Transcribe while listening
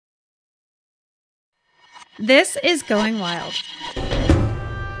This is Going Wild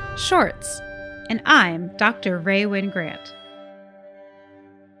Shorts, and I'm Dr. Raywyn Grant.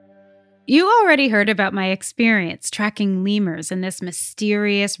 You already heard about my experience tracking lemurs in this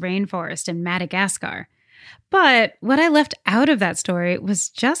mysterious rainforest in Madagascar. But what I left out of that story was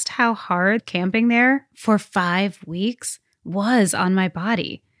just how hard camping there for 5 weeks was on my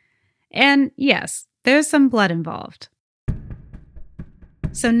body. And yes, there's some blood involved.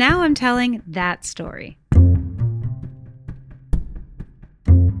 So now I'm telling that story.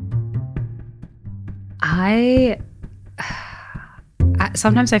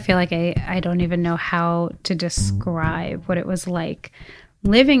 Sometimes I feel like I don't even know how to describe what it was like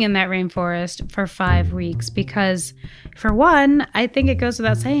living in that rainforest for 5 weeks because, for one, I think it goes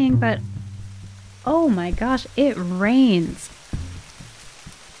without saying, but oh my gosh, it rains.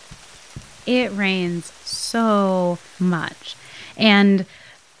 It rains so much. And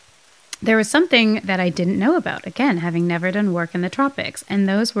there was something that I didn't know about, again, having never done work in the tropics, and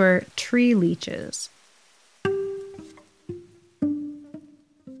those were tree leeches.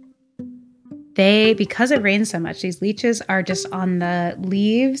 Because it rains so much, these leeches are just on the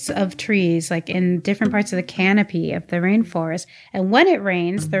leaves of trees, like in different parts of the canopy of the rainforest. And when it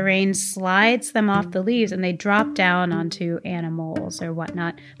rains, the rain slides them off the leaves and they drop down onto animals or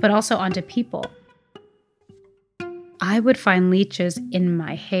whatnot, but also onto people. I would find leeches in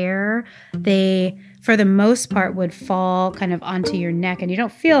my hair. They, for the most part, would fall kind of onto your neck and you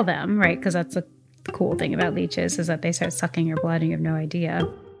don't feel them, right? Because that's the cool thing about leeches is that they start sucking your blood and you have no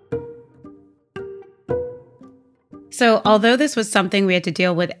idea. So although this was something we had to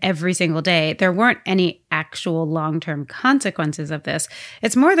deal with every single day, there weren't any actual long-term consequences of this.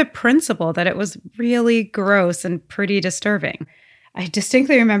 It's more the principle that it was really gross and pretty disturbing. I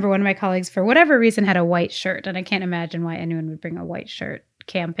distinctly remember one of my colleagues, for whatever reason, had a white shirt, and I can't imagine why anyone would bring a white shirt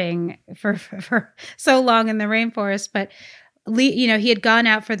camping for so long in the rainforest. But, he had gone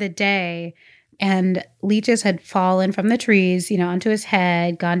out for the day, and leeches had fallen from the trees, onto his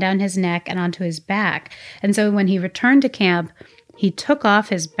head, gone down his neck, and onto his back. And so when he returned to camp, he took off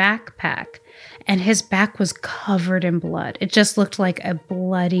his backpack, and his back was covered in blood. It just looked like a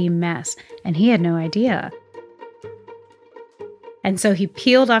bloody mess, and he had no idea. And so he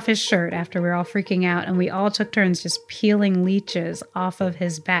peeled off his shirt after we were all freaking out, and we all took turns just peeling leeches off of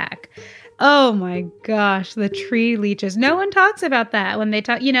his back. Oh my gosh, the tree leeches. No one talks about that when they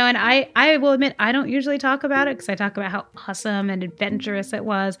talk, and I will admit, I don't usually talk about it because I talk about how awesome and adventurous it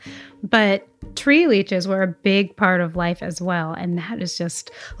was. But tree leeches were a big part of life as well. And that is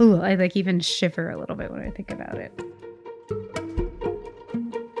just, I even shiver a little bit when I think about it.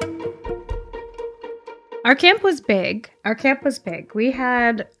 Our camp was big. We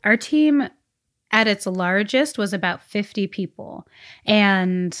had our team at its largest was about 50 people.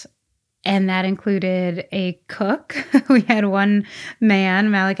 And that included a cook. We had one man,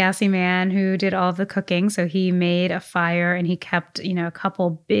 Malagasy man, who did all the cooking. So he made a fire and he kept, a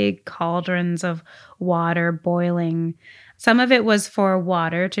couple big cauldrons of water boiling. Some of it was for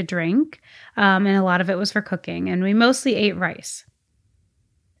water to drink, and a lot of it was for cooking. And we mostly ate rice.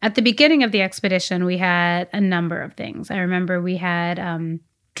 At the beginning of the expedition, we had a number of things. I remember we had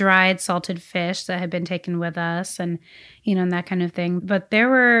dried salted fish that had been taken with us and, and that kind of thing. But there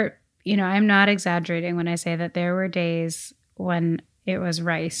were, I'm not exaggerating when I say that there were days when it was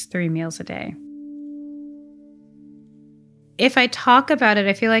rice 3 meals a day. If I talk about it,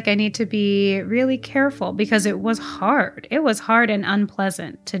 I feel like I need to be really careful because it was hard. It was hard and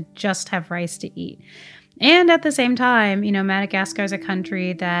unpleasant to just have rice to eat. And at the same time, Madagascar is a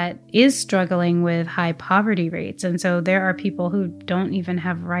country that is struggling with high poverty rates. And so there are people who don't even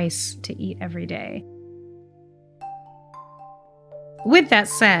have rice to eat every day. With that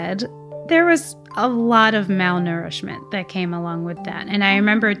said, there was a lot of malnourishment that came along with that. And I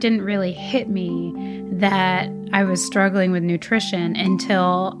remember it didn't really hit me that I was struggling with nutrition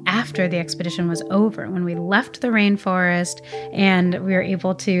until after the expedition was over, when we left the rainforest and we were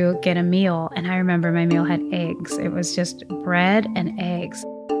able to get a meal. And I remember my meal had eggs. It was just bread and eggs.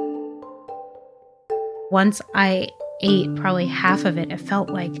 Once I ate probably half of it, it felt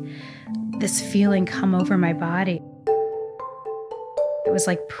like this feeling come over my body. It was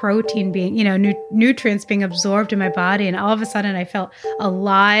like protein being, nutrients being absorbed in my body. And all of a sudden I felt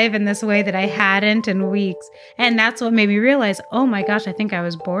alive in this way that I hadn't in weeks. And that's what made me realize, oh my gosh, I think I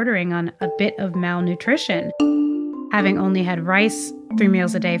was bordering on a bit of malnutrition, having only had rice 3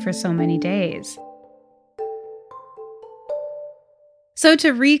 meals a day for so many days. So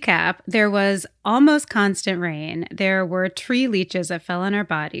to recap, there was almost constant rain. There were tree leeches that fell on our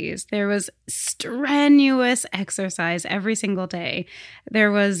bodies. There was strenuous exercise every single day.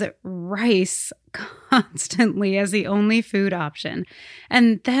 There was rice constantly as the only food option.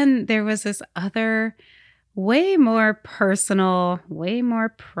 And then there was this other, way more personal, way more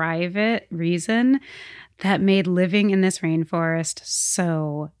private reason that made living in this rainforest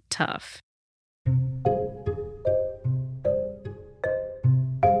so tough.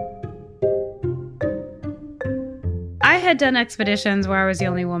 I had done expeditions where I was the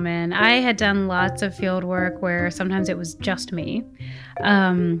only woman. I had done lots of field work where sometimes it was just me.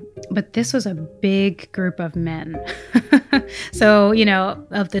 But this was a big group of men. So,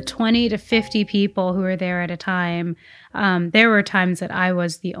 of the 20 to 50 people who were there at a time, there were times that I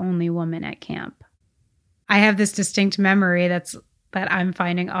was the only woman at camp. I have this distinct memory that I'm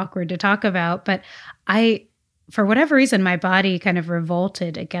finding awkward to talk about, but for whatever reason, my body kind of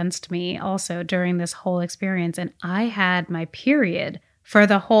revolted against me also during this whole experience. And I had my period for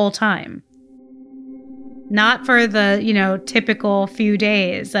the whole time. Not for the, typical few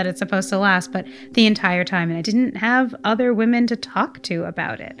days that it's supposed to last, but the entire time. And I didn't have other women to talk to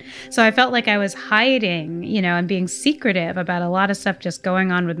about it. So I felt like I was hiding, and being secretive about a lot of stuff just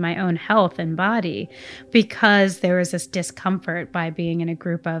going on with my own health and body because there was this discomfort by being in a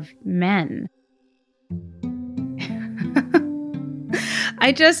group of men.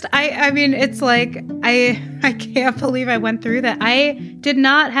 It's like, I can't believe I went through that. I did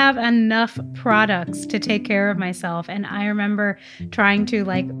not have enough products to take care of myself. And I remember trying to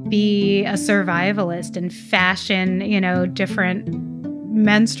be a survivalist and fashion, different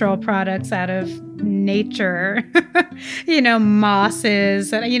menstrual products out of nature,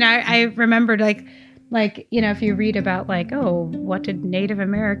 mosses. And, I remembered if you read about what did Native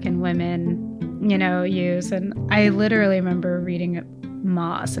American women, use? And I literally remember reading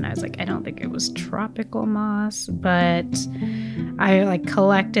moss and I was like, I don't think it was tropical moss, but I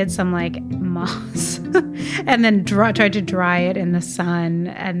collected some moss and then tried to dry it in the sun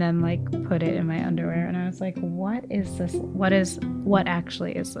and then put it in my underwear. And I was like, what is this? What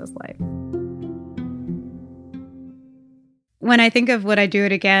actually is this like? When I think of would I do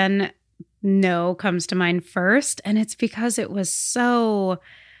it again, no comes to mind first. And it's because it was so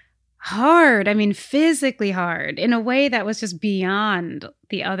hard. Physically hard in a way that was just beyond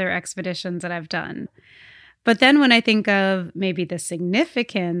the other expeditions that I've done. But then when I think of maybe the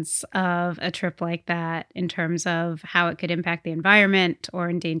significance of a trip like that in terms of how it could impact the environment or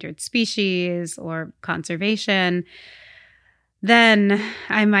endangered species or conservation, then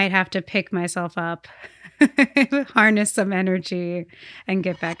I might have to pick myself up, harness some energy, and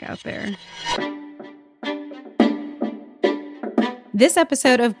get back out there. This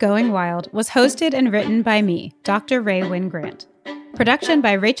episode of Going Wild was hosted and written by me, Dr. Rae Wynn Grant. Production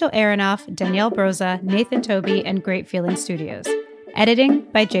by Rachel Aronoff, Danielle Broza, Nathan Toby, and Great Feeling Studios. Editing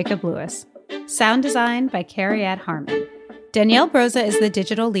by Jacob Lewis. Sound design by Carrie-Ann Harmon. Danielle Broza is the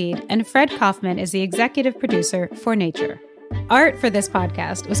digital lead, and Fred Kaufman is the executive producer for Nature. Art for this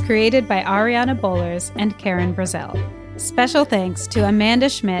podcast was created by Ariana Bowlers and Karen Brazel. Special thanks to Amanda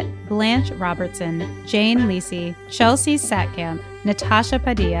Schmidt, Blanche Robertson, Jane Lisi, Chelsea Satkamp, Natasha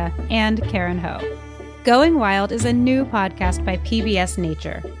Padilla, and Karen Ho. Going Wild is a new podcast by PBS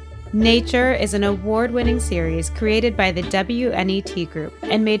Nature. Nature is an award-winning series created by the WNET Group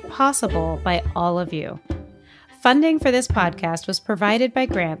and made possible by all of you. Funding for this podcast was provided by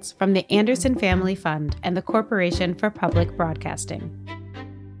grants from the Anderson Family Fund and the Corporation for Public Broadcasting.